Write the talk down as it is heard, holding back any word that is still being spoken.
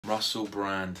Russell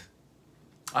Brand.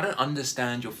 I don't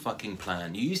understand your fucking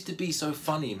plan. You used to be so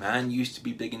funny, man. You used to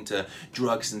be big into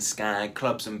drugs and skag,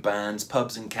 clubs and bands,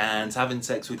 pubs and cans, having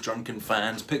sex with drunken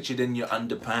fans, pictured in your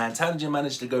underpants. How did you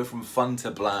manage to go from fun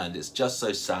to bland? It's just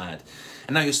so sad.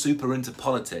 And now you're super into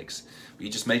politics. You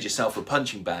just made yourself a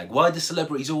punching bag. Why do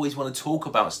celebrities always want to talk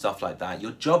about stuff like that?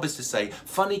 Your job is to say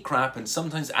funny crap and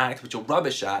sometimes act which you're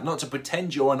rubbish at, not to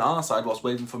pretend you're on our side whilst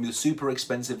waving from your super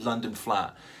expensive London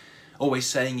flat. Always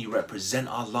saying you represent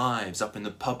our lives up in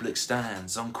the public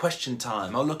stands. On Question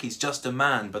Time, oh look, he's just a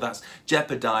man, but that's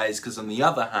jeopardised because on the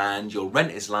other hand, your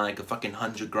rent is like a fucking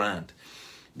 100 grand.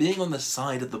 Being on the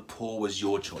side of the poor was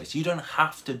your choice. You don't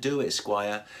have to do it,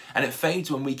 Squire. And it fades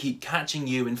when we keep catching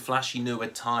you in flashy new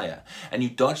attire. And you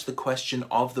dodge the question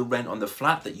of the rent on the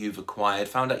flat that you've acquired,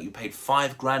 found out you paid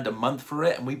 5 grand a month for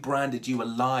it, and we branded you a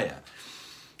liar.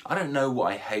 I don't know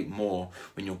what I hate more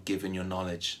when you're given your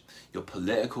knowledge. Your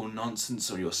political nonsense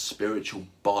or your spiritual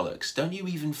bollocks. Don't you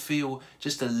even feel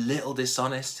just a little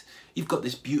dishonest? You've got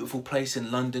this beautiful place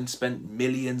in London, spent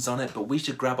millions on it, but we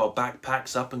should grab our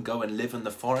backpacks up and go and live in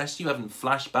the forest. You having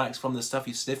flashbacks from the stuff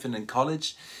you're sniffing in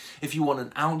college? If you want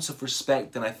an ounce of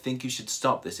respect, then I think you should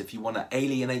stop this. If you want to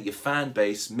alienate your fan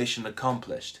base, mission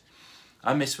accomplished.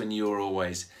 I miss when you were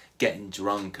always getting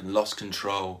drunk and lost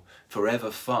control, forever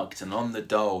fucked and on the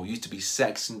dole. Used to be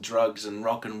sex and drugs and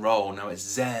rock and roll. Now it's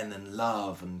zen and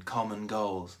love and common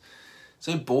goals.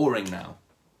 So boring now.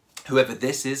 Whoever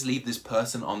this is, leave this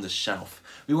person on the shelf.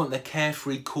 We want the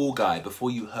carefree cool guy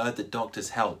before you heard the doctor's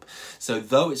help. So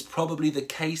though it's probably the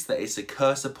case that it's a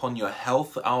curse upon your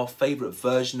health, our favourite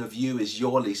version of you is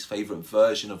your least favourite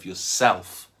version of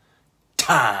yourself.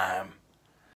 Time!